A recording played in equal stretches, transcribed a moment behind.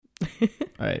All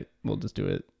right, we'll just do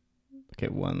it. Okay,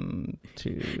 1,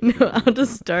 2. No, I'll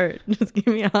just start. Just give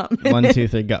me a hot minute. 1, 2,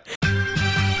 3, go.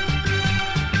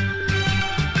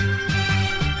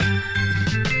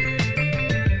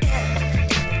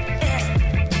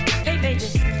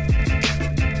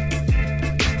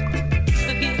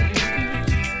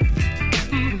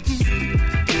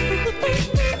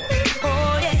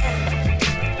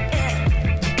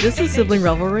 This is Sibling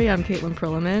Revelry. I'm Caitlin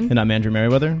Perliman. And I'm Andrew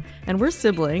Merriweather. And we're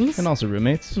siblings. And also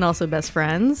roommates. And also best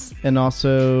friends. And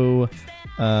also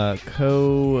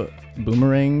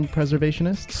co-boomerang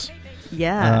preservationists.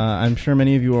 Yeah. I'm sure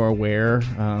many of you are aware,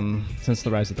 since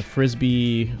the rise of the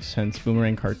Frisbee, since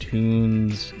boomerang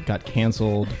cartoons got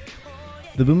canceled,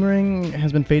 the boomerang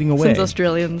has been fading away. Since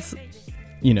Australians...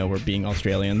 You know, we're being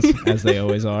Australians, as they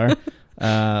always are.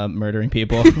 Murdering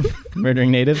people, murdering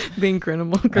natives. Being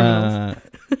criminals.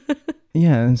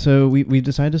 Yeah, and so we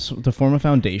decided to form a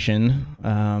foundation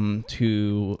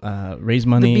to raise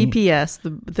money. The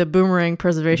BPS, the Boomerang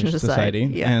Preservation Society.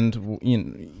 Yeah.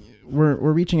 And we're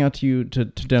reaching out to you to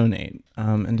donate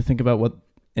and to think about what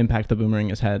impact the boomerang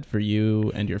has had for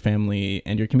you and your family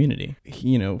and your community.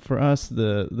 You know, for us,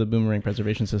 the Boomerang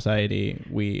Preservation Society,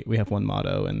 we have one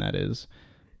motto, and that is,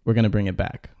 we're going to bring it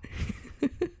back.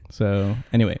 So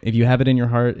anyway, if you have it in your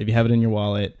heart, if you have it in your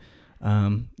wallet,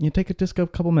 take a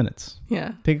couple minutes.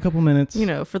 Yeah. Take a couple minutes. You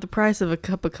know, for the price of a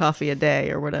cup of coffee a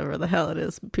day or whatever the hell it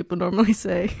is people normally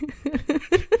say.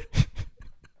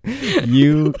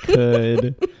 You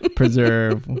could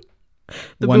preserve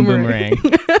the one boomerang.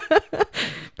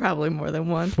 Probably more than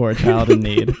one. For a child in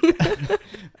need.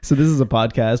 So this is a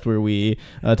podcast where we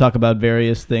talk about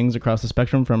various things across the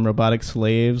spectrum, from robotic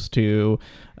slaves to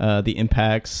the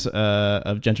impacts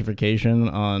of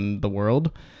gentrification on the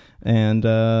world. And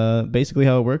basically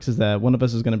how it works is that one of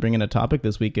us is going to bring in a topic.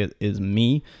 This week it is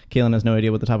me. Kaylin has no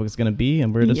idea what the topic is going to be,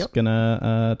 and we're just going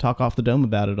to talk off the dome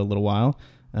about it a little while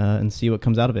and see what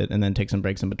comes out of it, and then take some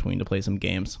breaks in between to play some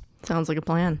games. Sounds like a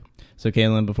plan. So,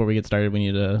 Kaylin, before we get started, we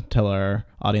need to tell our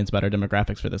audience about our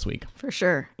demographics for this week. For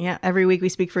sure. Yeah, every week we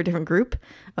speak for a different group.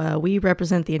 We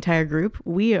represent the entire group.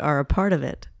 We are a part of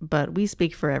it, but we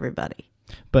speak for everybody.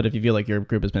 But if you feel like your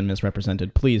group has been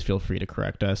misrepresented, please feel free to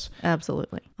correct us.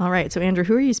 Absolutely. All right. So, Andrew,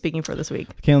 who are you speaking for this week?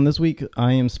 Kaylin, this week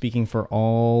I am speaking for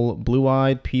all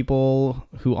blue-eyed people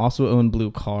who also own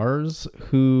blue cars,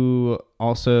 who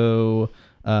also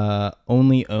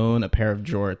only own a pair of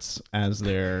jorts as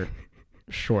their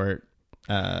short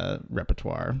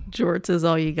repertoire. Jorts is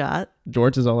all you got.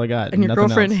 Jorts is all I got. And your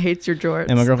girlfriend hates your jorts.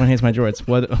 And my girlfriend hates my jorts.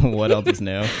 What else is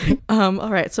new?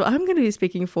 All right. So I'm going to be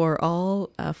speaking for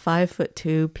all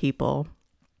 5'2" people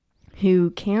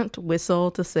who can't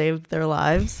whistle to save their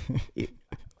lives.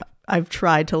 I've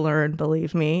tried to learn,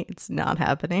 believe me, it's not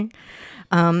happening.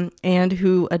 And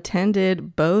who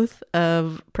attended both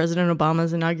of President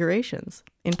Obama's inaugurations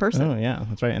in person. Oh, yeah,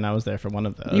 that's right. And I was there for one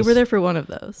of those. You were there for one of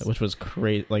those. Which was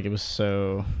great. Like, it was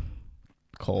so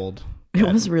cold.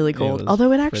 It was really cold.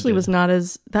 Although it actually was not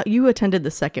as... that. You attended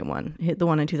the second one, the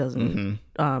one in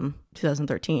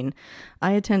 2013.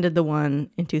 I attended the one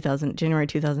in January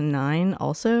 2009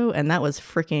 also, and that was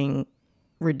freaking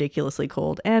ridiculously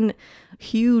cold and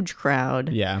huge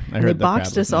crowd. Yeah, I heard they the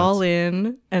boxed crowd us all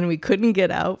in, and we couldn't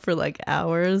get out for like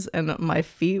hours, and I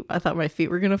thought my feet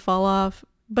were gonna fall off,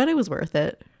 but it was worth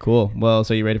it. Cool. Well,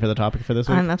 so you ready for the topic for this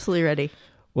week? I'm absolutely ready.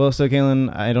 Well, so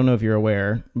Kaylin, I don't know if you're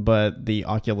aware, but the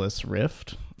Oculus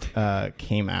Rift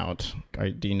came out.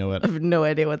 Do you know what? I have no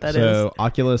idea what that is. So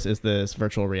Oculus is this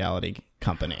virtual reality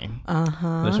company.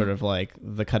 Uh-huh. They're sort of like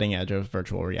the cutting edge of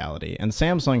virtual reality. And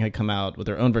Samsung had come out with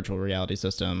their own virtual reality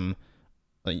system,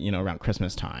 around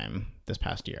Christmas time this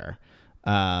past year.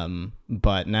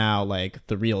 But now, like,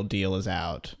 the real deal is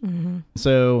out. Mm-hmm.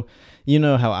 So, you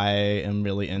know how I am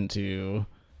really into...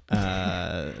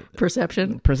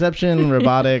 perception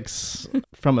robotics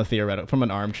from an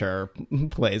armchair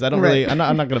place. I don't really I'm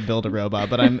not going to build a robot,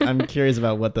 but I'm curious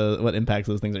about what impacts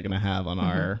those things are going to have on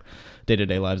our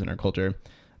day-to-day lives and our culture.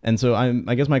 And so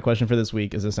I guess my question for this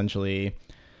week is essentially,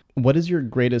 what is your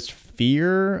greatest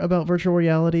fear about virtual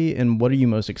reality, and what are you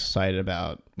most excited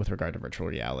about with regard to virtual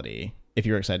reality, if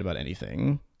you're excited about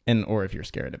anything, or if you're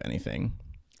scared of anything?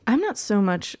 I'm not so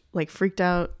much like freaked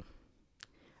out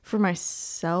for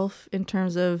myself in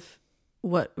terms of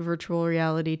what virtual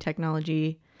reality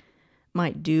technology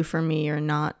might do for me or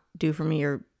not do for me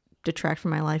or detract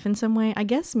from my life in some way. I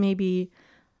guess maybe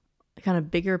a kind of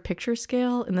bigger picture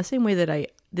scale, in the same way that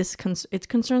it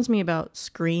concerns me about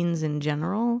screens in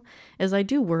general, as I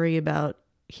do worry about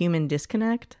human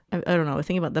disconnect. I don't know. I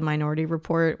think about the Minority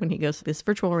Report when he goes to this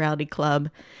virtual reality club,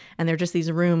 and they're just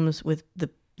these rooms with the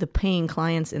the paying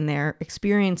clients in there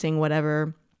experiencing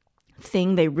whatever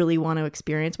thing they really want to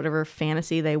experience, whatever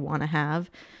fantasy they want to have,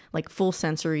 like full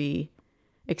sensory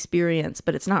experience,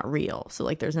 but it's not real. So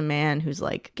like there's a man who's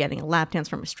like getting a lap dance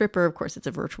from a stripper. Of course, it's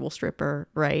a virtual stripper,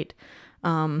 right?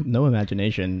 No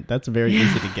imagination. That's very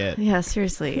easy to get. Yeah,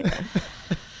 seriously.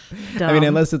 I mean,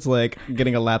 unless it's like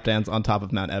getting a lap dance on top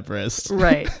of Mount Everest.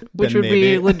 Right. Which would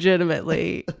be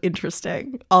legitimately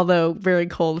interesting. Although very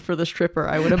cold for the stripper,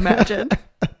 I would imagine.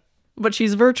 But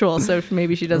she's virtual, so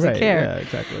maybe she doesn't care. Yeah,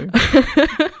 exactly.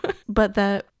 But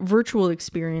that virtual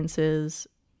experiences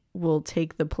will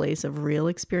take the place of real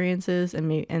experiences.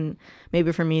 And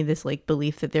maybe for me, this like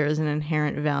belief that there is an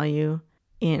inherent value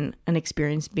in an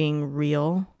experience being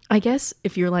real. I guess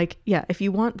if you're like, yeah, if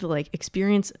you want the like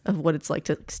experience of what it's like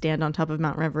to stand on top of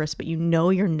Mount Everest, but you know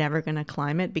you're never going to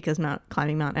climb it because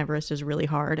climbing Mount Everest is really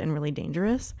hard and really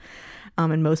dangerous.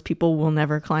 And most people will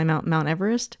never climb out Mount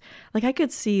Everest. Like I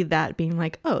could see that being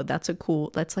like, oh, that's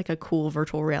like a cool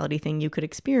virtual reality thing you could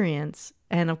experience.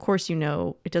 And of course, you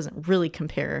know, it doesn't really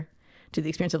compare to the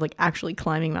experience of like actually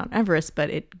climbing Mount Everest, but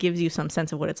it gives you some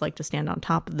sense of what it's like to stand on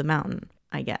top of the mountain,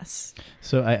 I guess.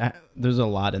 So I there's a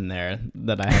lot in there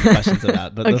that I have questions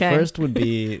about, but Okay. The first would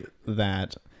be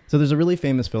that, so there's a really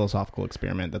famous philosophical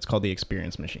experiment that's called the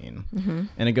experience machine. Mm-hmm.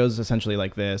 And it goes essentially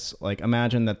like this, like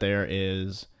imagine that there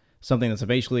is something that's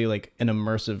basically like an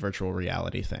immersive virtual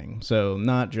reality thing. So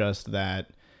not just that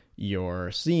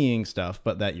you're seeing stuff,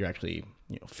 but that you're actually,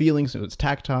 you know, feeling. So it's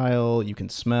tactile, you can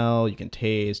smell, you can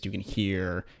taste, you can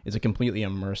hear. It's a completely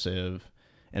immersive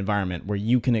environment where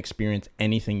you can experience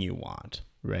anything you want,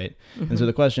 right? Mm-hmm. And so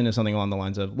the question is something along the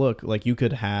lines of, look, like you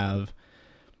could have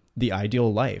the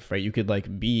ideal life, right? You could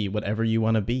like be whatever you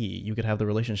want to be. You could have the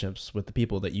relationships with the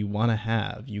people that you want to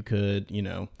have. You could, you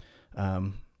know,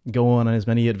 go on as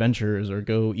many adventures or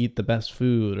go eat the best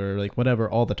food or like whatever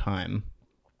all the time.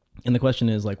 And the question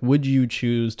is like, would you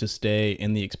choose to stay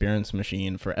in the experience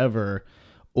machine forever,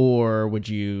 or would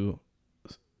you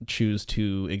choose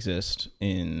to exist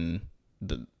in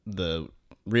the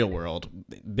real world,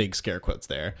 big scare quotes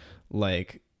there,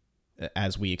 like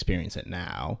as we experience it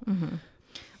now? Mm-hmm.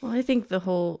 Well, I think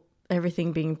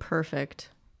everything being perfect,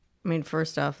 I mean,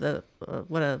 first off,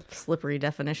 what a slippery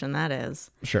definition that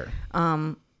is. Sure.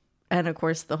 And of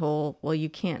course you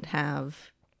can't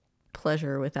have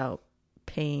pleasure without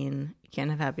pain. You can't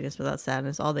have happiness without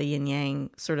sadness. All the yin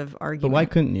yang sort of argument. But why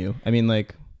couldn't you? I mean,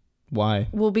 like, why?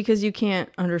 Well, because you can't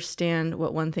understand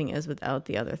what one thing is without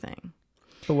the other thing.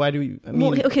 But why do you? I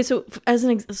mean, well, okay. So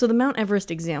so the Mount Everest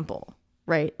example,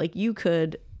 right? Like you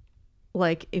could,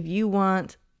 like, if you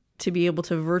want to be able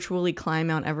to virtually climb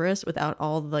Mount Everest without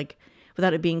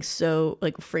without it being so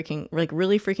like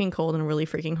really freaking cold and really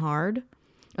freaking hard,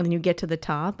 and then you get to the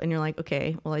top and you're like,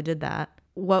 okay, well, I did that.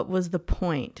 What was the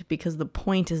point? Because the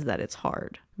point is that it's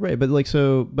hard. Right, but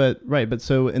so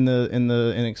in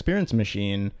an experience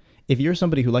machine, if you're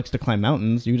somebody who likes to climb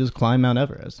mountains, you just climb Mount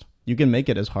Everest. You can make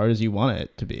it as hard as you want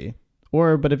it to be.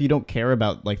 But if you don't care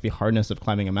about like the hardness of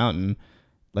climbing a mountain,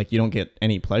 like you don't get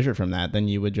any pleasure from that, then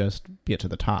you would just get to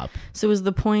the top. So is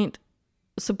the point?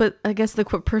 So, but I guess the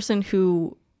person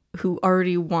who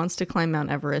already wants to climb Mount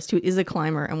Everest, who is a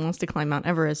climber and wants to climb Mount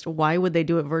Everest, why would they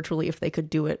do it virtually if they could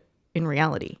do it in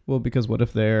reality? Well, because what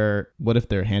if they're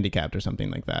handicapped or something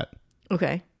like that?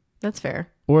 Okay, that's fair.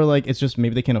 Or like it's just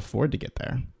maybe they can't afford to get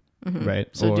there, mm-hmm. right?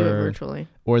 So do it virtually.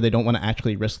 Or they don't want to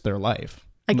actually risk their life.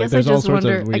 I guess I just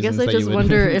wonder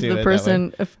if the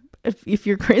person, if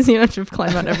you're crazy enough to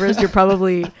climb Mount Everest, you're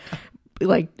probably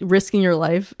like risking your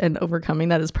life and overcoming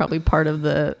that is probably part of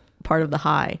the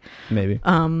high. Maybe.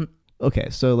 Okay,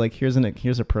 so like here's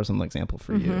a personal example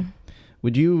for mm-hmm. you.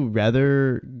 Would you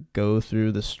rather go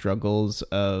through the struggles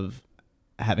of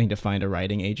having to find a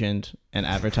writing agent and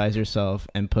advertise yourself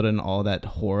and put in all that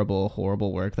horrible,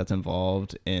 horrible work that's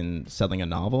involved in selling a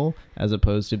novel, as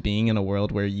opposed to being in a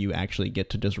world where you actually get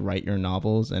to just write your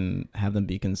novels and have them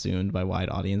be consumed by wide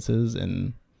audiences?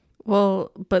 And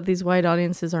well, but these wide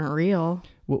audiences aren't real.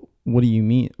 What do you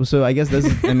mean? So I guess this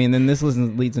is, I mean, then this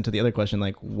leads into the other question,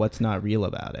 like what's not real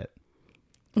about it?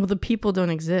 Well, the people don't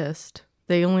exist.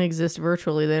 They only exist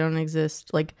virtually. They don't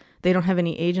exist, like, they don't have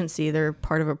any agency. They're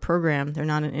part of a program. They're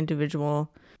not an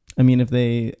individual. I mean, if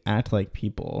they act like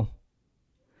people.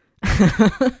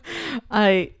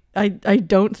 I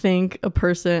don't think a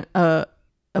person, a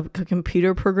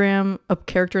computer program, a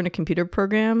character in a computer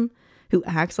program who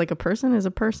acts like a person is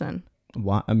a person.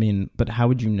 Why? I mean, but how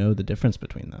would you know the difference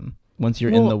between them once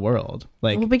you're in the world?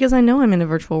 Like, well, because I know I'm in a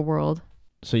virtual world.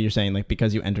 So you're saying like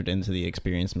because you entered into the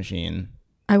experience machine,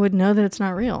 I would know that it's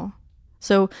not real.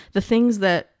 So the things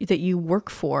that you work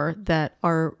for that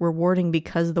are rewarding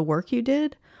because of the work you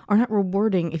did are not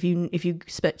rewarding if you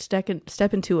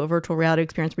step into a virtual reality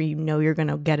experience where you know you're going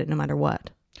to get it no matter what.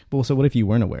 Well, so what if you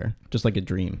weren't aware? Just like a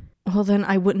dream. Well, then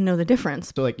I wouldn't know the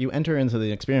difference. So like you enter into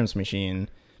the experience machine,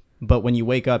 but when you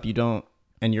wake up, you don't,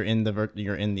 and you're in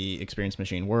the experience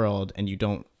machine world, and you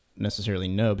don't necessarily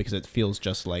know because it feels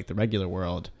just like the regular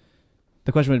world.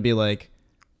 The question would be like,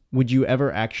 would you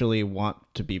ever actually want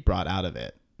to be brought out of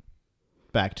it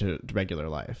back to regular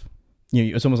life?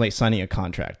 It's almost like signing a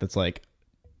contract that's like,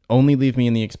 only leave me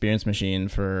in the experience machine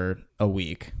for a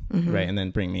week, right? And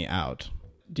then bring me out.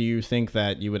 Do you think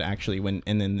that you would actually,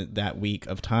 and then that week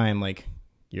of time, like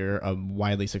you're a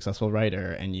widely successful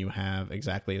writer and you have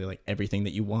exactly like everything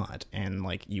that you want, and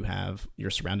like you're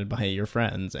surrounded by your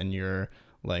friends and you're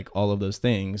like all of those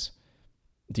things.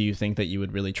 Do you think that you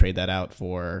would really trade that out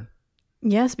for?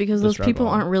 Yes, because those people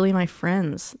aren't really my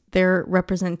friends. They're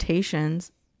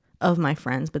representations of my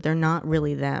friends, but they're not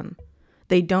really them.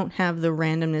 They don't have the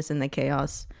randomness and the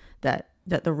chaos that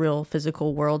the real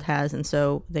physical world has, and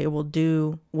so they will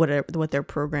do what they're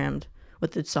programmed,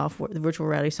 what the virtual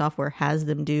reality software has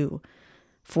them do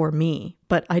for me.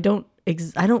 But I don't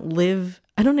exist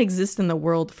in the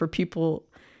world for people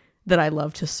that I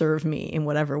love to serve me in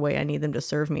whatever way I need them to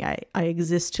serve me. I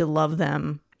exist to love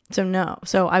them. So no.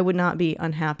 So I would not be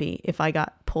unhappy if I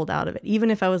got pulled out of it. Even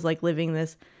if I was like living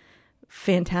this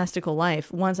fantastical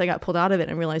life, once I got pulled out of it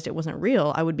and realized it wasn't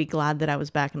real, I would be glad that I was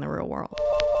back in the real world.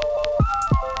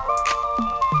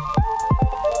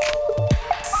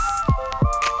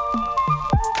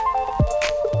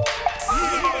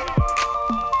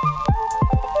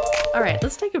 All right,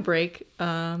 let's take a break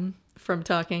from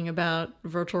talking about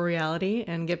virtual reality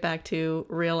and get back to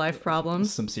real life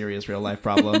problems. Some serious real life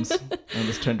problems. And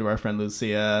let's turn to our friend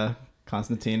Lucia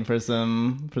Constantine for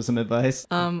some advice.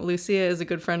 Lucia is a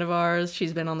good friend of ours.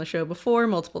 She's been on the show before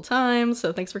multiple times,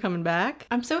 so thanks for coming back.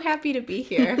 I'm so happy to be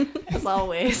here, as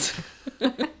always.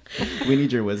 We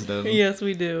need your wisdom. Yes,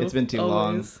 we do. It's been too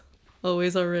long.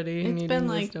 Always already. It's been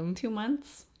like wisdom. 2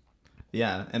 months.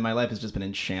 Yeah, and my life has just been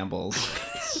in shambles.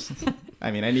 I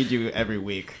mean, I need you every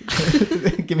week.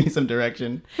 Give me some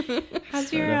direction.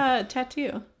 How's your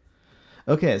tattoo?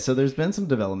 Okay, so there's been some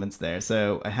developments there.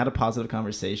 So I had a positive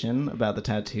conversation about the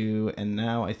tattoo, and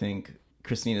now I think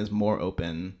Christine is more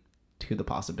open to the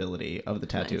possibility of the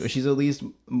tattoo. Nice. She's at least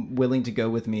willing to go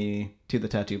with me to the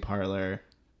tattoo parlor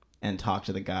and talk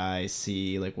to the guy,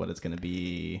 see like what it's going to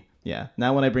be. Yeah.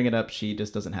 Now when I bring it up, she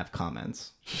just doesn't have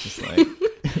comments. She's just like,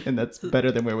 and that's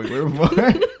better than where we were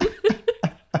before.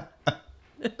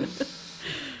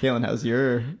 Kaylin, how's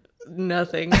your...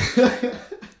 Nothing.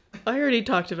 We already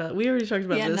talked about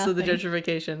this, so the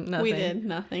gentrification. Nothing. We did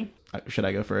nothing. Should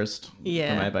I go first?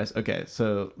 Yeah. For my advice? Okay,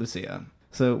 so Lucia.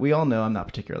 So we all know I'm not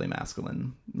particularly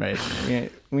masculine, right?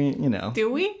 we you know.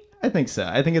 Do we? I think so.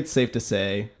 I think it's safe to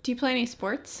say. Do you play any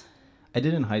sports? I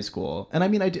did in high school, and I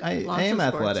mean, I am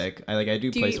athletic. I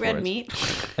do play sports. Do you eat red meat?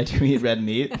 I do eat red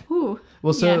meat. Ooh.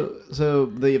 Well, so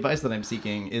the advice that I'm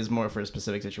seeking is more for a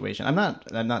specific situation. I'm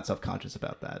not self-conscious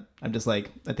about that. I'm just like,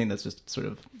 I think that's just sort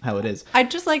of how it is. I'd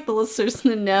just like the listeners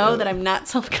to know that I'm not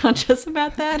self-conscious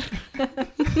about that.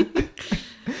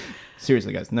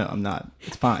 Seriously, guys, no, I'm not.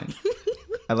 It's fine.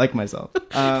 I like myself.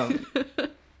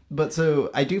 But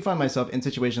so I do find myself in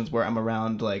situations where I'm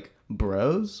around like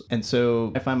bros. And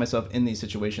so I find myself in these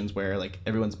situations where like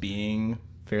everyone's being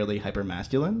fairly hyper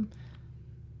masculine.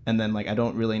 And then like I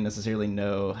don't really necessarily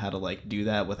know how to like do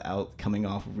that without coming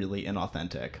off really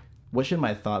inauthentic. What should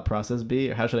my thought process be?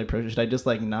 Or how should I approach it? Should I just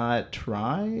like not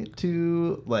try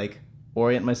to like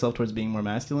orient myself towards being more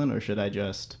masculine, or should I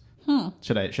just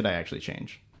should I actually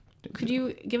change? Could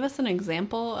you give us an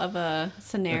example of a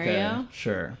scenario? Okay,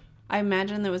 sure. I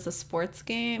imagine there was a sports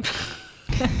game.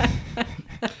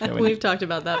 We've talked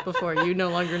about that before. You no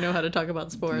longer know how to talk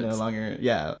about sports. No longer,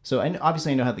 yeah. So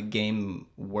obviously I know how the game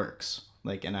works,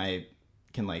 like, and I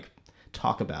can like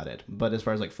talk about it. But as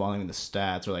far as like following the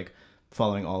stats or like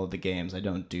following all of the games, I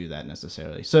don't do that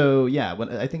necessarily. So yeah,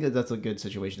 I think that's a good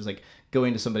situation. Is like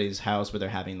going to somebody's house where they're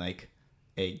having like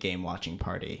a game watching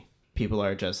party. People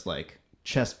are just like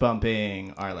chest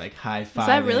bumping, are like high fiving. Is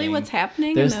that really what's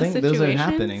happening in those situations? Those are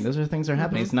happening. Those are things that are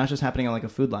happening. It's not just happening on like a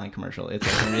Food Line commercial. It's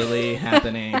like really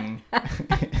happening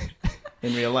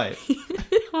in real life.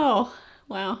 Oh,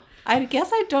 wow. I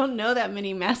guess I don't know that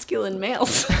many masculine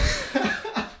males.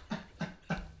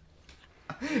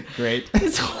 Great.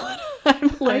 It's what I'm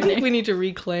learning. I think we need to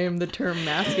reclaim the term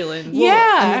masculine. Yeah.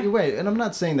 Well, I mean, you're right. And I'm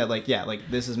not saying that like, yeah,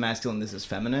 like this is masculine, this is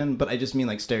feminine, but I just mean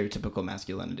like stereotypical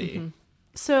masculinity. Mm-hmm.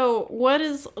 So what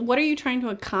are you trying to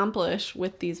accomplish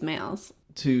with these males?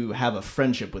 To have a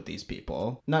friendship with these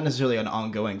people. Not necessarily an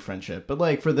ongoing friendship, but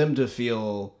like for them to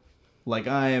feel like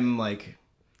I'm like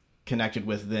connected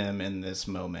with them in this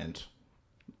moment,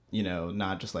 you know,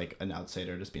 not just like an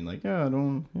outsider just being like, yeah,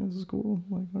 this is cool.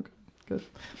 Like, okay, good.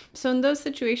 So in those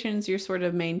situations, you're sort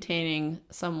of maintaining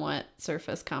somewhat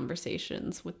surface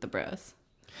conversations with the bros.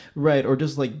 Right, or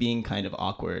just like being kind of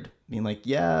awkward, being like,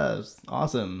 yeah, it's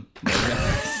awesome.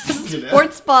 Like, you know?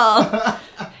 Sports ball.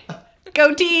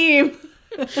 Go team.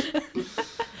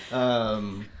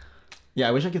 Yeah,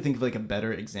 I wish I could think of like a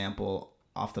better example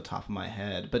off the top of my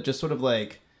head, but just sort of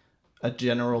like a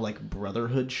general like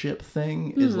brotherhoodship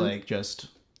thing is like just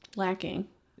lacking.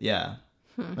 Yeah.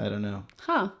 I don't know.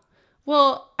 Huh.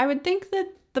 Well, I would think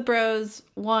that the bros,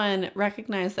 one,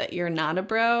 recognize that you're not a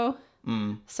bro.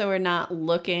 So we're not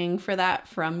looking for that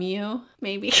from you,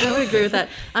 maybe. I would agree with that.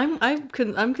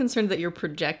 I'm concerned that you're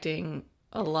projecting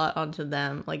a lot onto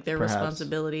them, like their Perhaps.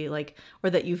 responsibility, like,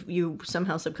 or that you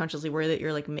somehow subconsciously worry that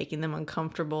you're like making them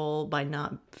uncomfortable by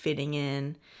not fitting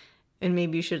in, and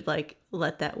maybe you should like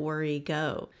let that worry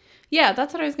go. Yeah,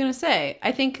 that's what I was going to say.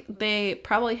 I think they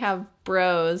probably have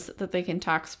bros that they can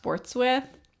talk sports with,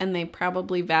 and they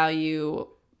probably value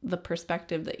the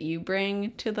perspective that you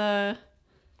bring to the,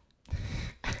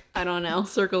 I don't know,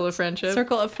 Circle of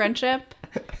friendship.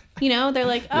 You know, they're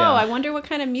like, oh, Yeah. I wonder what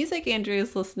kind of music Andrew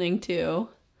is listening to.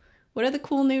 What are the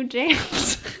cool new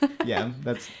jams? Yeah,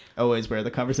 that's always where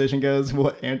the conversation goes.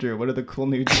 Andrew, what are the cool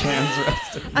new jams the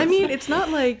rest of I mean, it's not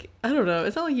like, I don't know,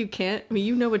 it's not like you can't, I mean,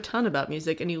 you know a ton about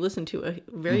music and you listen to a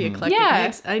very eclectic Yeah.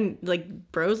 mix. I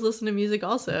like, bros listen to music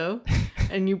also,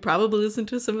 and you probably listen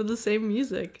to some of the same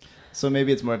music. So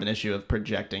maybe it's more of an issue of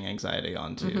projecting anxiety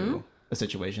onto a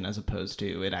situation as opposed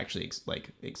to it actually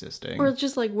like existing. Or it's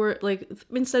just like, we're like,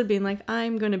 instead of being like,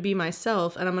 I'm going to be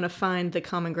myself and I'm going to find the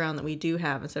common ground that we do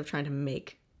have instead of trying to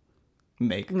make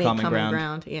common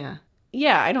ground. Yeah.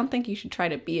 Yeah, I don't think you should try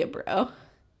to be a bro,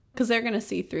 because they're going to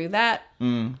see through that.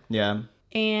 Yeah.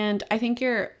 And I think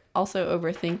you're also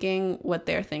overthinking what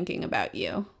they're thinking about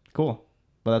you. Cool.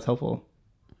 Well, that's helpful.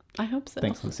 I hope so.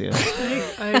 Thanks, Lucia.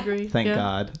 I agree. Thank Yeah.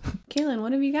 God. Kaylin,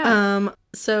 what have you got?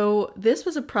 So this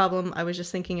was a problem I was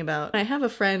just thinking about. I have a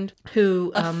friend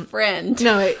who Friend.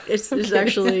 No, it's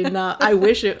actually not.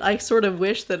 I sort of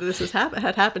wish that this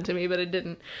had happened to me, but it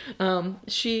didn't.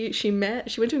 She went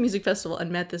to a music festival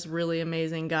and met this really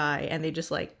amazing guy, and they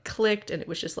just like clicked, and it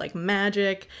was just like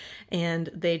magic, and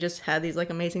they just had these like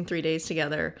amazing 3 days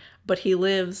together. But he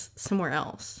lives somewhere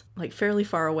else, like fairly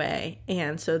far away,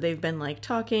 and so they've been like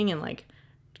talking and like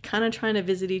kind of trying to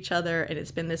visit each other, and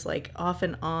it's been this like off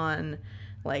and on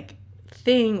like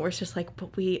thing where it's just like,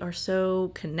 but we are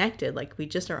so connected, like we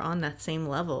just are on that same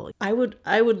level. I would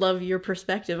love your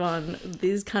perspective on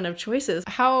these kind of choices.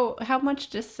 How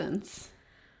much distance?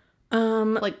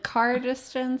 Like car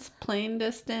distance, plane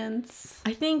distance?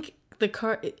 I think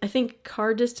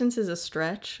car distance is a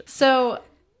stretch. So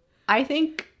I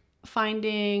think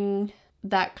finding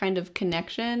that kind of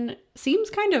connection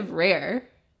seems kind of rare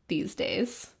these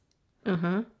days.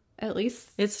 At least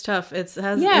It's tough. It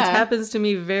happens to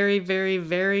me very, very,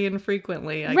 very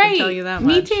infrequently. I can tell you that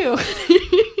Me much. too.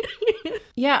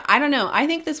 Yeah, I don't know. I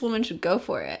think this woman should go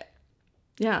for it.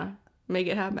 Yeah, make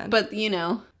it happen. But, you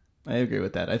know. I agree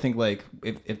with that. I think like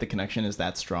if the connection is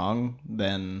that strong,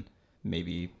 then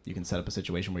maybe you can set up a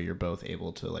situation where you're both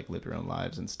able to like live your own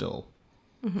lives and still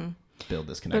build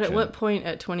this connection. But at what point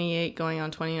at 28 going on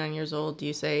 29 years old do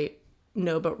you say,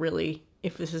 no, but really,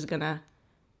 if this is gonna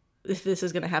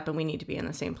happen, we need to be in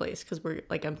the same place, because we're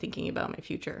like, I'm thinking about my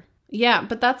future. Yeah,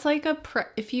 but that's like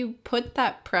if you put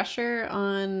that pressure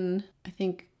on, I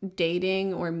think,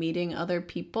 dating or meeting other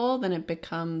people, then it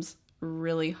becomes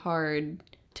really hard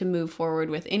to move forward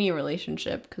with any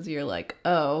relationship, because you're like,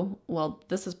 oh, well,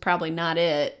 this is probably not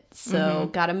it, so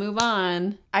gotta move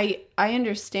on. I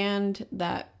understand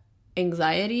that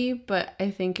anxiety, but I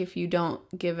think if you don't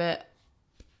give it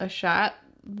a shot,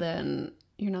 then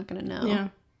you're not gonna know. Yeah,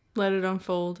 let it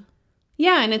unfold.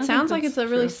 Yeah, and it I sounds think like it's that's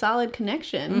a really true. solid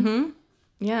connection.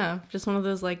 Yeah, just one of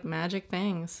those like magic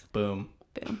things. Boom.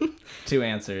 Boom. 2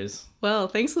 answers. Well,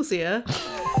 thanks, Lucia.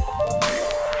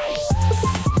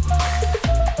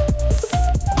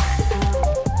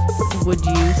 Would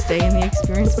you stay in the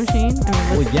experience machine?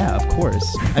 I mean, Well, yeah, of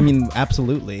course. I mean,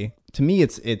 absolutely. To me,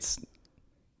 it's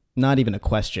not even a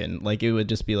question. Like, it would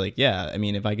just be like, yeah. I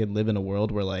mean, if I could live in a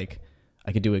world where like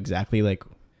I could do exactly like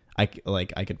I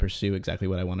could pursue exactly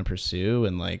what I want to pursue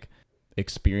and like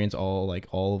experience all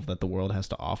of that the world has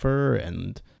to offer,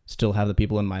 and still have the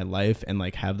people in my life and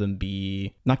like have them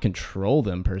be, not control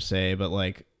them per se, but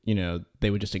like, you know, they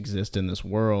would just exist in this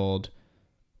world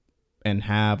and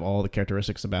have all the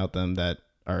characteristics about them that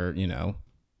are, you know,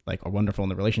 like are wonderful in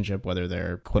the relationship, whether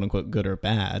they're quote unquote good or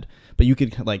bad. But you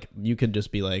could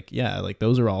just be like, yeah, like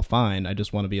those are all fine. I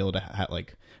just want to be able to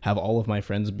have all of my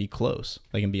friends be close,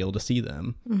 like, and be able to see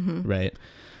them, right?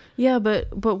 Yeah,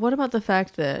 but what about the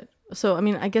fact that, so I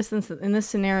mean, I guess in this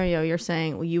scenario, you're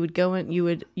saying, well, you would go in, you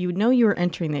would know you were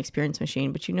entering the experience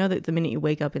machine, but you know that the minute you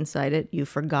wake up inside it, you've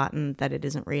forgotten that it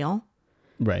isn't real,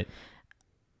 right?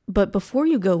 But before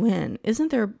you go in,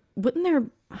 wouldn't there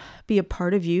be a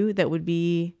part of you that would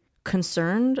be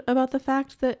concerned about the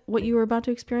fact that what you were about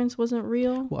to experience wasn't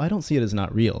real? Well, I don't see it as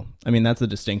not real. I mean, that's the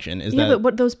distinction. But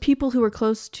what those people who are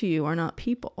close to you are not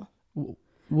people.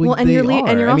 Well, and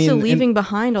you're also mean, leaving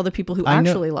behind all the people who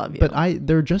actually love you. But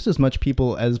they're just as much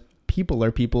people as people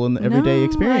are people in the everyday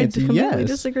experience. I completely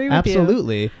disagree with you.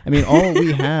 Absolutely. I mean, all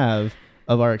we have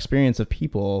of our experience of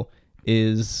people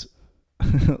is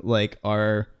like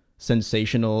our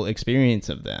sensational experience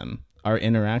of them, our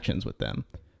interactions with them.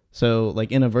 So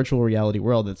like in a virtual reality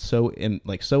world that's so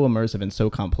immersive and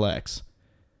so complex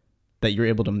that you're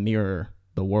able to mirror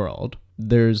the world,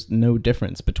 there's no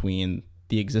difference between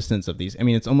the existence of these. I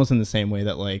mean, it's almost in the same way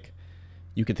that like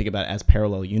you could think about it as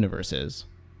parallel universes,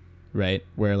 right?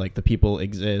 Where like the people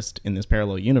exist in this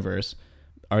parallel universe.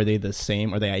 Are they the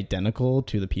same? Are they identical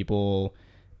to the people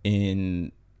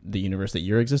in the universe that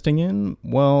you're existing in?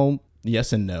 Well,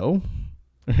 yes and no,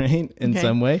 right? In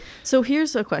some way. So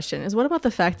here's a question: is what about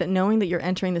the fact that knowing that you're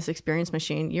entering this experience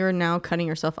machine, you're now cutting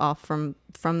yourself off from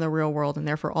the real world, and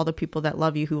therefore all the people that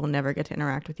love you who will never get to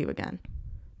interact with you again,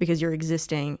 because you're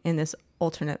existing in this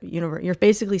alternate universe. You're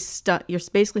basically stuck. You're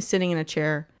basically sitting in a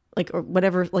chair, like, or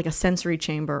whatever, like a sensory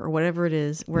chamber or whatever it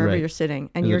is, wherever you're sitting,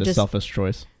 and you're just a selfish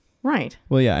choice. Right.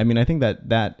 Well, yeah. I mean, I think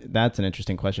that's an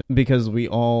interesting question, because we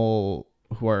all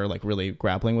who are like really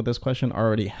grappling with this question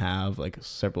already have like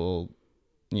several,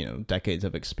 decades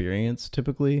of experience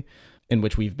typically in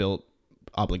which we've built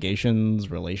obligations,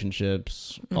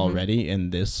 relationships already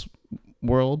in this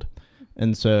world.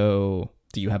 And so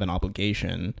do you have an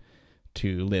obligation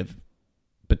to live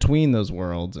between those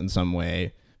worlds in some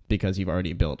way because you've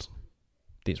already built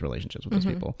these relationships with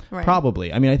those people? Right.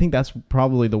 Probably. I mean, I think that's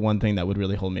probably the one thing that would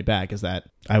really hold me back, is that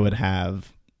I would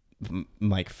have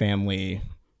like family.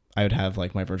 I would have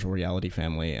like my virtual reality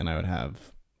family, and I would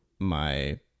have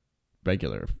my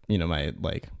regular, my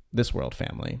like this world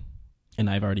family. And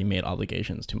I've already made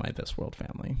obligations to my this world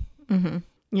family. Mm-hmm.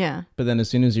 Yeah. But then as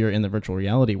soon as you're in the virtual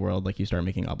reality world, like you start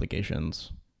making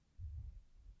obligations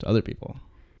to other people.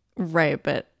 Right.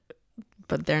 But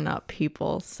they're not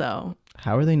people. So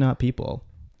how are they not people?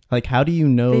 Like, how do you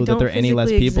know that they're any less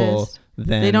people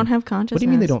than... They don't have consciousness. What do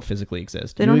you mean they don't physically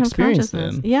exist? They don't have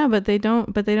consciousness. Them. Yeah, but they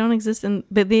don't exist.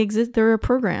 But they exist. They're a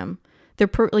program. They're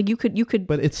like you could.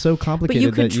 But it's so complicated. But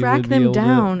you could that track you them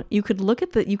down. You could look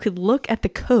at the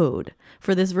code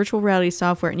for this virtual reality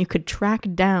software, and you could track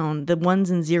down the ones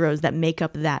and zeros that make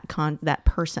up that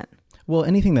person. Well,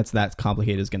 anything that's that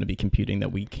complicated is going to be computing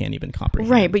that we can't even comprehend.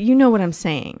 Right, but you know what I'm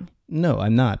saying. No,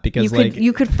 I'm not, because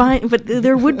you could find, but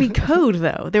there would be code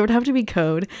though. There would have to be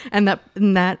code, and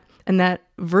that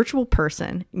virtual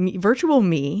person, virtual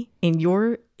me in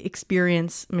your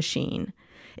experience machine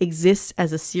exists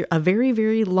as a very,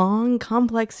 very long,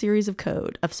 complex series of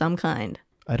code of some kind.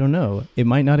 I don't know. It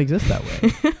might not exist that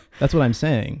way. That's what I'm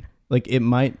saying. Like, it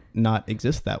might not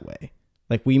exist that way.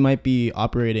 Like, we might be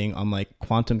operating on like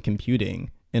quantum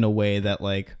computing in a way that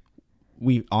like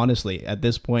we honestly at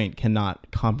this point cannot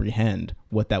comprehend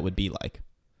what that would be like.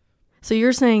 So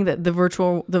you're saying that the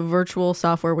virtual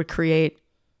software would create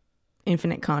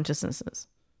infinite consciousnesses?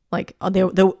 Like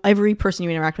every person you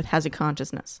interact with has a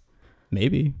consciousness?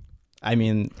 Maybe. I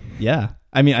mean, yeah.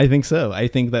 I mean, I think so. I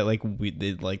think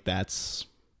that that's,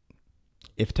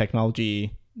 if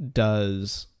technology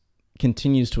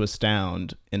continues to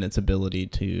astound in its ability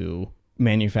to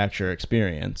manufacture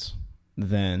experience,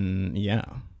 then yeah,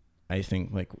 I think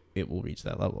like it will reach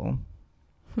that level.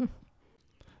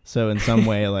 So in some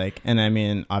way, like, and I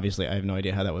mean, obviously I have no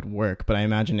idea how that would work, but I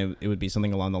imagine it would be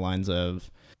something along the lines of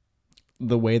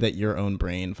the way that your own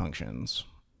brain functions,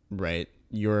 right?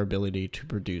 Your ability to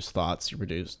produce thoughts, to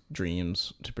produce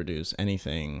dreams, to produce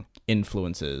anything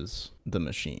influences the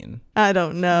machine. I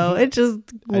don't know. It just,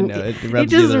 I know, it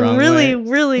rubs you the wrong way.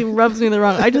 really rubs me the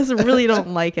wrong. I just really don't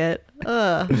like it.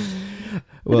 Ugh.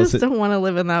 Well, I just don't want to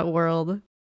live in that world.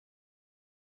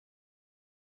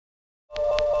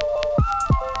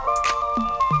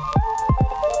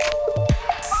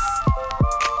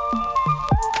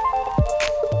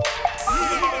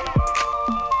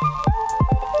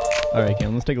 All right,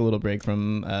 Kim, let's take a little break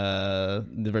from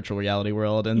the virtual reality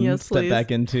world and Yes, step please.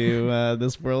 back into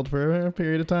this world for a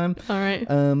period of time. All right.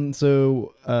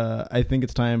 So I think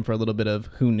it's time for a little bit of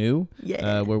Who Knew,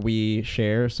 Yeah. where we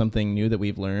share something new that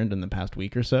we've learned in the past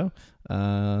week or so,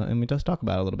 and we just talk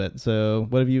about it a little bit. So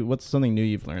what's something new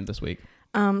you've learned this week?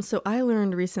 So I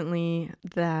learned recently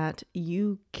that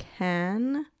you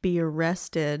can be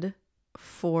arrested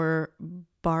for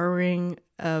borrowing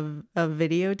a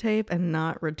videotape and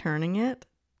not returning it,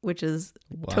 which is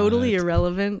totally What?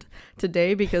 irrelevant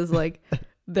today because like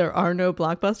there are no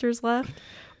Blockbusters left.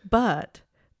 But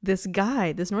this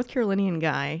North Carolinian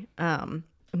guy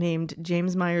named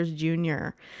James Myers Jr.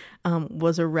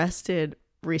 Was arrested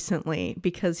recently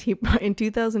because in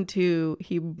 2002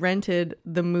 he rented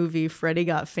the movie Freddy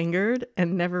Got Fingered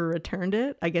and never returned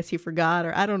it. I guess he forgot,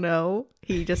 or I don't know,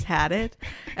 he just had it,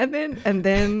 and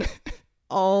then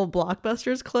all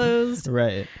Blockbusters closed.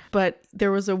 Right. But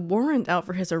there was a warrant out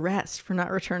for his arrest for not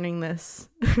returning this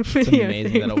It's video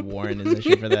amazing tape. that a warrant is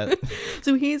issued for that.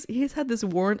 So he's had this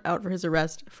warrant out for his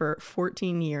arrest for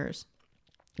 14 years,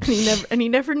 and he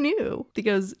never knew,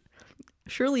 because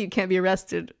surely you can't be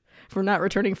arrested for not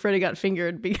returning Freddy Got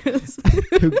Fingered because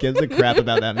Who gives a crap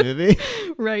about that movie?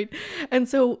 right. And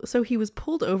so he was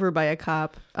pulled over by a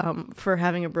cop for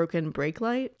having a broken brake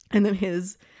light, and then he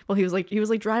was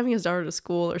like driving his daughter to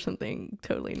school or something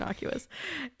totally innocuous,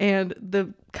 and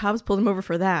the cops pulled him over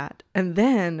for that, and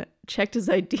then checked his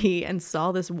ID and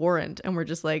saw this warrant, and were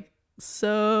just like,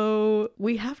 so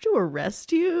we have to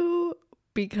arrest you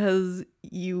because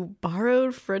you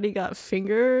borrowed Freddy Got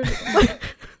Fingered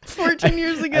 14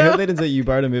 years ago. I hope they didn't say you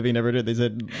borrowed a movie, never did. They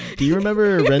said, do you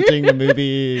remember renting the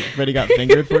movie Freddy Got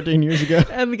Fingered 14 years ago?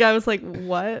 And the guy was like,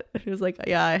 what? And he was like,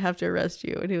 yeah, I have to arrest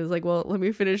you. And he was like, well, let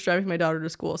me finish driving my daughter to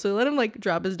school. So they let him like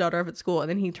drop his daughter off at school, and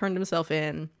then he turned himself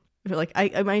in. Like, I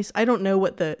don't know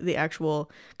what the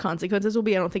actual consequences will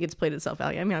be. I don't think it's played itself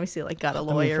out. I mean, obviously, like, got a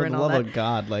lawyer for and the all love that. of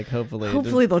God, like,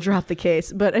 hopefully They'll drop the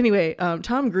case. But anyway,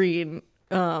 Tom Green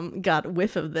got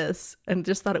whiff of this and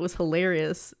just thought it was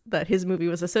hilarious that his movie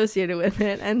was associated with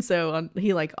it, and so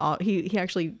he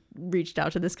actually reached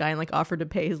out to this guy and like offered to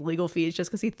pay his legal fees just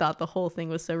because he thought the whole thing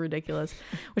was so ridiculous,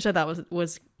 which I thought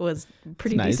was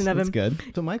pretty nice. decent of him. That's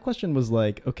good. So my question was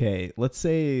like, okay, let's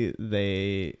say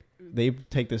they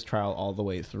take this trial all the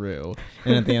way through,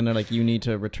 and at the end they're like, you need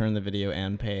to return the video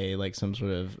and pay like some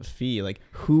sort of fee. Like,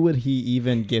 who would he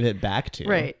even give it back to?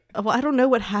 Right. Well, I don't know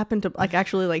what happened to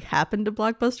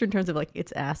Blockbuster in terms of like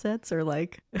its assets or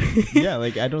like Yeah,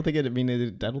 like I don't think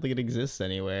it exists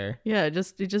anywhere. yeah, it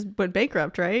just went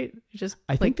bankrupt, right? It just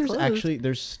I think closed.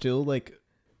 there's still like,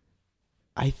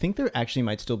 I think there actually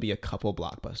might still be a couple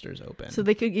Blockbusters open. So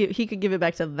he could give it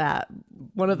back to that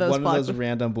one of those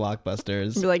random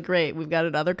Blockbusters. Be like, great, we've got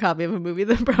another copy of a movie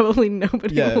that probably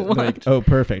nobody Yeah, will watch. like, oh,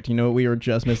 perfect. You know what we were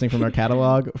just missing from our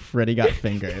catalog? Freddy Got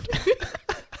Fingered.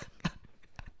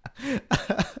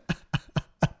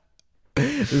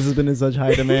 This has been in such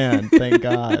high demand. Thank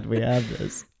God we have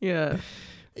this. Yeah.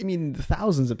 I mean,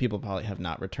 thousands of people probably have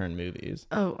not returned movies.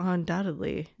 Oh,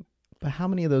 undoubtedly. But how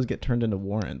many of those get turned into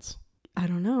warrants? I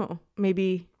don't know.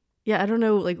 Maybe. Yeah, I don't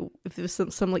know. Like, if there was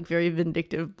some like very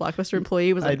vindictive Blockbuster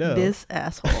employee was I like, know. this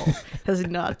asshole has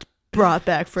not brought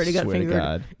back Freddy Got Swear to Fingered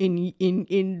God.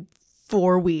 in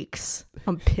 4 weeks.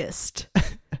 I'm pissed.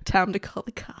 Time to call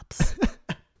the cops.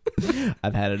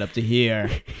 I've had it up to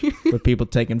here with people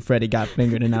taking Freddy Got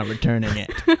Fingered and not returning it.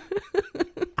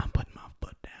 I'm putting my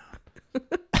foot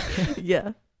down.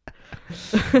 Yeah.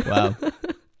 Wow.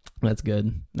 That's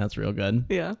good. That's real good.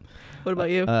 Yeah. What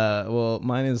about you? Well,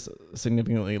 mine is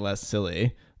significantly less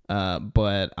silly,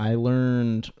 but I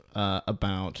learned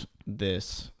about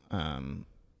this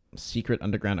secret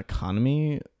underground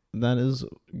economy that is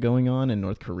going on in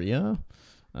North Korea.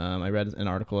 I read an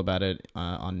article about it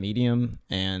on Medium,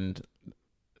 and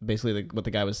basically what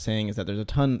the guy was saying is that there's there's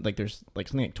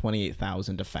something like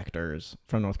 28,000 defectors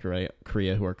from North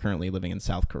Korea who are currently living in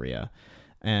South Korea.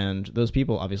 And those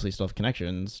people obviously still have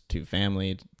connections to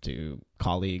family, to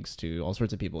colleagues, to all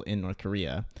sorts of people in North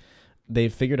Korea.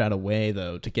 They've figured out a way,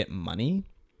 though, to get money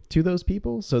to those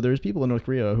people. So there's people in North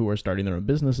Korea who are starting their own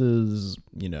businesses,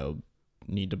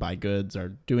 need to buy goods, are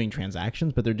doing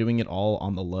transactions, but they're doing it all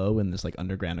on the low in this like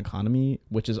underground economy,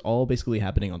 which is all basically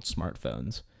happening on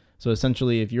smartphones. So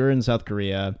essentially, if you're in South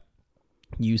Korea,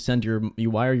 you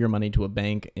wire your money to a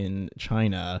bank in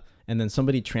China, and then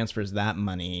somebody transfers that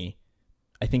money,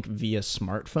 I think via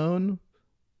smartphone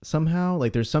somehow.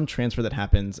 Like there's some transfer that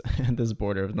happens at this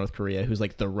border of North Korea who's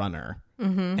like the runner.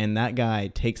 Mm-hmm. And that guy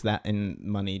takes that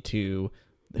money to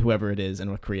whoever it is in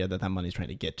North Korea that money's trying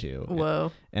to get to.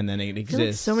 Whoa. And then it I feel like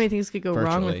exists. so many things could go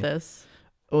wrong with virtually. this.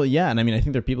 Well, yeah, and I mean, I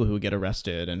think there are people who get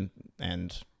arrested,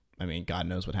 and I mean, God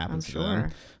knows what happens to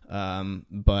them.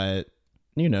 But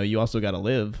you also got to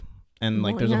live, and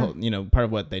like, there's a whole, part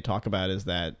of what they talk about is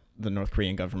that the North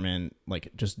Korean government like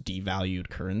just devalued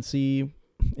currency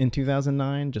in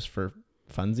 2009 just for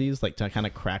funsies, like to kind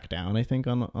of crack down, I think,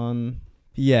 on.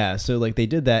 Yeah, so like they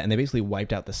did that, and they basically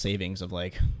wiped out the savings of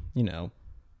like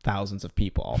thousands of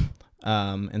people.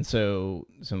 And so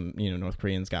some North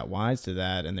Koreans got wise to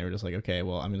that, and they were just like, okay,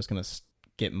 well, I'm just gonna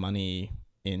get money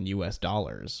in US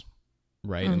dollars,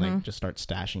 right? And like just start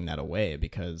stashing that away,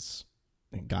 because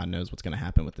God knows what's gonna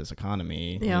happen with this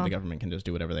economy. The government can just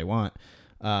do whatever they want.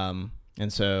 And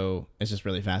so it's just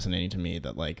really fascinating to me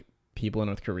that like people in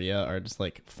North Korea are just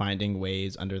like finding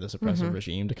ways under this oppressive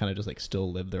regime to kind of just like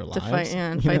still live their lives, to fight,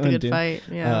 and fight the good fight.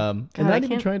 And not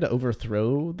even trying to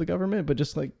overthrow the government, but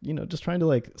just like just trying to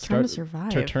like trying to survive,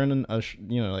 to turn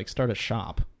like start a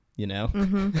shop, I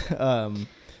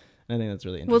think that's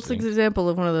really interesting. Well, it's an example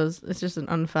of one of those. It's just an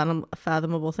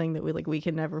unfathomable thing that we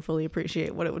can never fully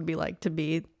appreciate what it would be like to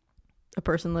be a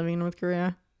person living in North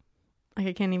Korea. Like,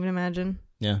 I can't even imagine.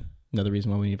 Yeah, another reason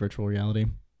why we need virtual reality.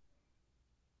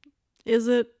 Is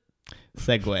it?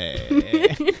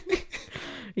 Segue.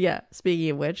 Yeah.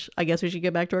 Speaking of which, I guess we should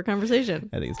get back to our conversation.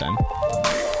 I think it's time.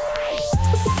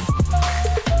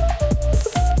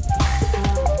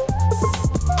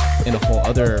 In a whole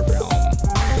other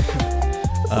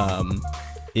realm,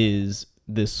 is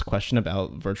this question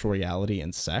about virtual reality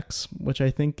and sex, which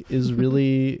I think is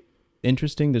really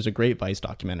interesting. There's a great Vice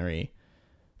documentary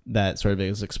that sort of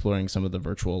is exploring some of the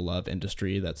virtual love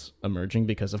industry that's emerging,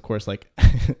 because of course, like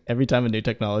every time a new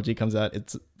technology comes out,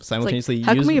 it's simultaneously like,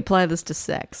 how can we apply this to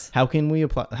sex? How can we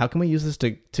use this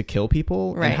to kill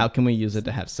people? Right. And how can we use it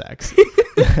to have sex?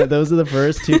 Those are the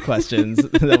first two questions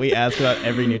that we ask about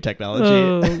every new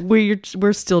technology.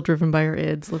 We're still driven by our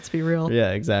ids, let's be real.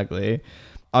 Yeah, exactly.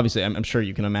 Obviously, I'm sure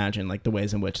you can imagine like the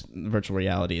ways in which virtual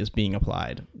reality is being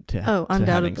applied to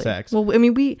undoubtedly having sex. Well, I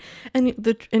mean, we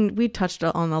touched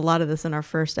on a lot of this in our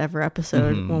first ever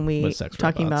episode when we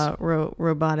talking about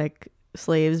robotic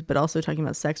slaves, but also talking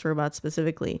about sex robots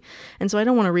specifically. And so I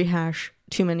don't want to rehash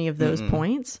too many of those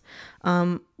points.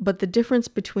 But the difference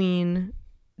between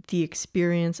the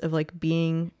experience of like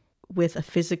being with a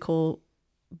physical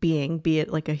being, be it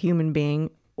like a human being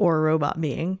or a robot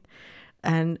being,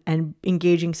 and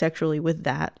engaging sexually with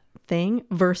that thing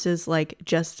versus like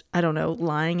just, I don't know,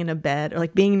 lying in a bed or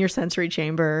like being in your sensory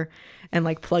chamber and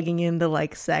like plugging in the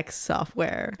like sex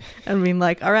software and being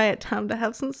like, all right, time to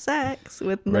have some sex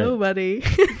with nobody.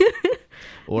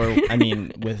 Or, I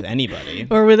mean, with anybody.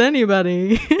 Or with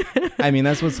anybody. I mean,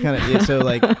 that's what's kind of, so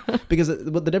like, because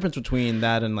the difference between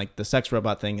that and like the sex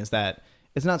robot thing is that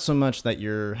it's not so much that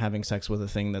you're having sex with a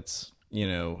thing that's,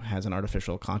 has an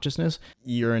artificial consciousness.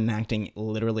 You're enacting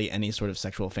literally any sort of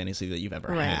sexual fantasy that you've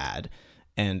ever had,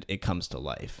 and it comes to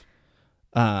life.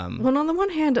 Well, on the one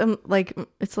hand,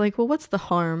 it's like, well, what's the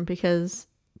harm? Because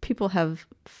people have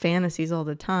fantasies all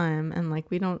the time, and like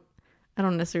I don't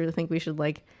necessarily think we should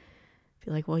like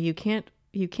be like, well, you can't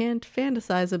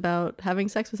fantasize about having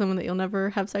sex with someone that you'll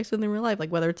never have sex with in real life,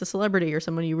 like whether it's a celebrity or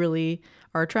someone you really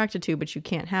are attracted to, but you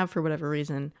can't have for whatever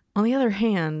reason. On the other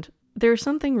hand, there's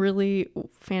something really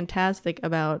fantastic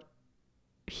about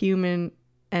human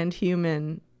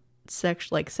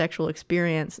sexual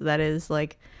experience that is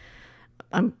like,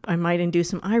 I might induce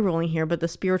some eye rolling here, but the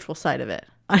spiritual side of it.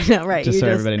 I know, right? Just so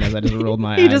everybody knows, I just rolled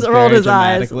my eyes. He just rolled his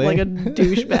eyes like a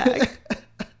douchebag.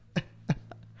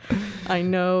 I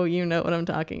know you know what I'm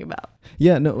talking about.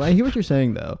 Yeah, no, I hear what you're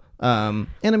saying though. And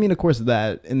I mean, of course,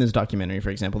 that in this documentary,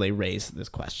 for example, they raise these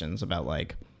questions about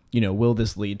like, will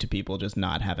this lead to people just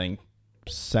not having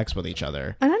sex with each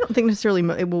other? And I don't think necessarily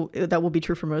that will be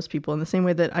true for most people, in the same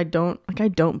way that I don't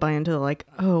buy into like,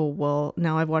 oh, well,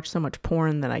 now I've watched so much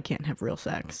porn that I can't have real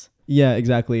sex. Yeah,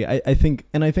 exactly. I think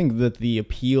that the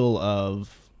appeal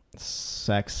of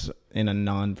sex in a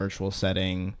non-virtual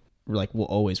setting like will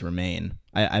always remain.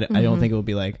 I don't think it will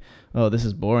be like, oh, this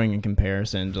is boring in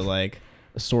comparison to like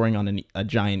soaring on a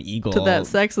giant eagle. To that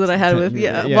sex that I had with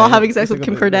while having sex with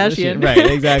Kim Kardashian. Right,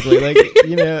 exactly. Like,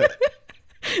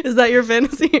 Is that your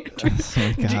fantasy? Oh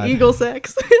my God. Eagle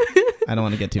sex? I don't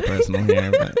want to get too personal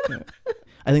here, but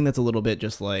I think that's a little bit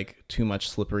just like too much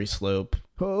slippery slope.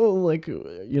 Oh, like,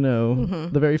 the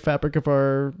very fabric of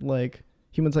our like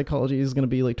human psychology is going to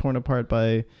be like torn apart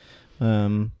by,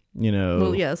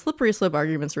 Well, yeah, slippery slope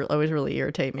arguments always really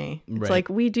irritate me. It's like,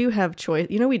 we do have choice.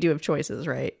 We do have choices,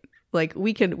 right? Like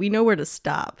we know where to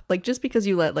stop. Like just because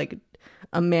you let like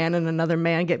a man and another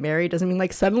man get married doesn't mean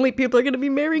like suddenly people are going to be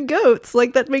marrying goats.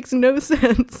 Like that makes no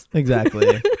sense.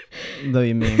 Exactly. Though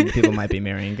you mean people might be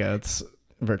marrying goats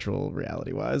virtual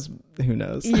reality wise. Who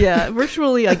knows? Yeah,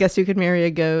 virtually, I guess you could marry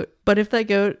a goat. But if that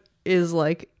goat is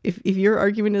like, if your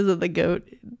argument is that the goat,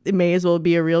 it may as well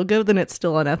be a real goat, then it's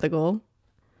still unethical.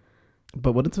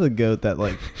 But what if it's a goat that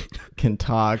like can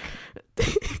talk?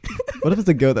 What if it's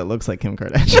a goat that looks like Kim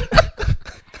Kardashian?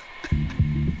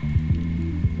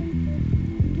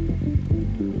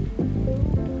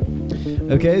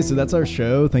 Okay, so that's our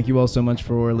show. Thank you all so much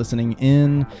for listening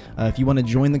in. If you want to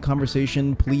join the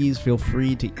conversation, please feel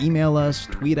free to email us,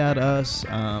 tweet at us,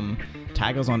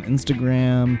 tag us on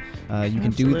Instagram. You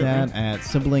can do that at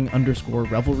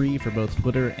sibling_revelry for both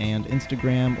Twitter and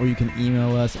Instagram, or you can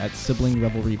email us at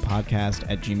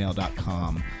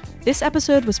siblingrevelrypodcast@gmail.com. This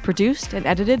episode was produced and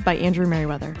edited by Andrew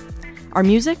Merriweather. Our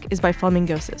music is by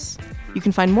Flamingosis. You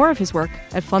can find more of his work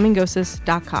at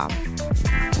flamingosis.com.